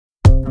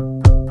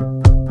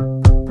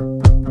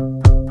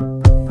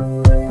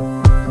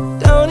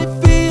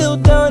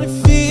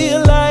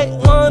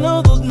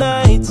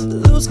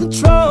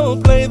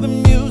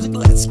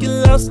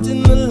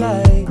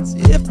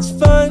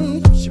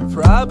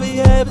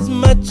as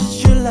much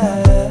as you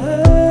like.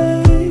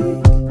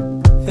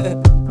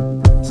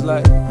 It's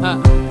like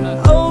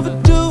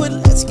overdo it,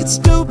 let's get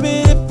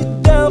stupid if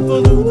you're down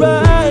for the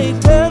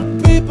ride. Tell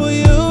the people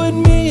you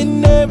and me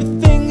and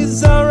everything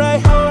is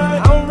alright.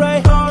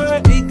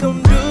 Alright, we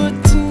gon' do it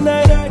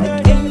tonight.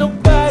 Ain't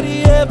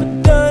nobody ever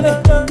done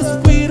it, cause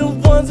we the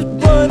ones that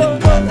want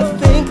it. I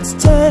think it's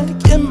time to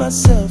get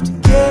myself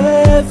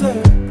together,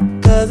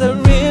 cause I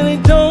really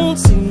don't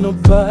see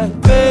nobody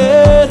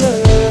better.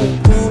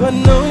 Ooh, I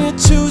know you're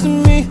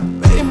choosing me,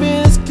 baby,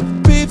 this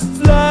could be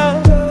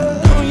fly. I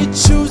know you're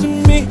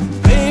choosing me,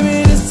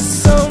 baby, this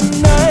is so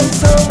nice,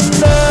 so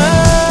nice.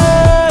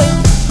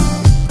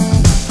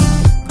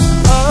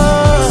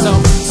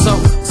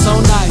 So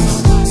nice,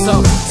 so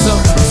nice.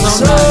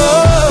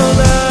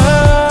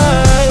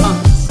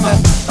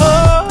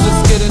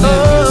 Let's get in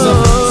there.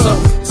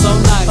 So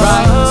nice,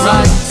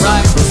 right.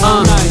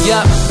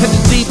 Yeah, hit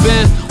the deep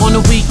end on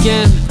the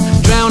weekend.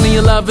 Drown in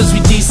your love as we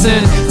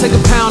decent. Take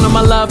a pound of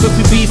my love if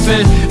we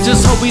beefing.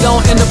 Just hope we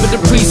don't end up at the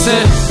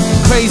precinct.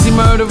 Crazy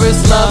murderous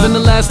love, and the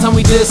last time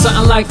we did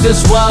something like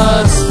this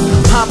was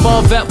hop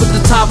off vet with the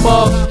top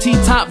off,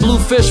 T-top blue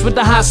fish with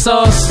the hot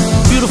sauce.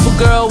 Beautiful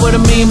girl with a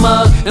mean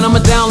mug, and I'ma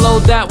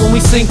download that when we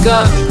sync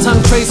up.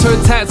 Tongue trace her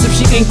tats if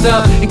she inked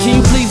up, and can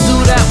you please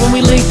do that when we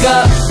link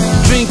up?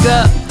 Drink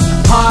up,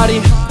 party,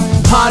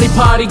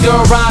 girl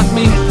rock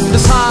me.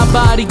 This hard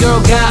body girl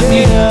got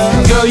me.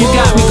 Girl, you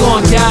got me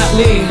going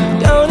godly.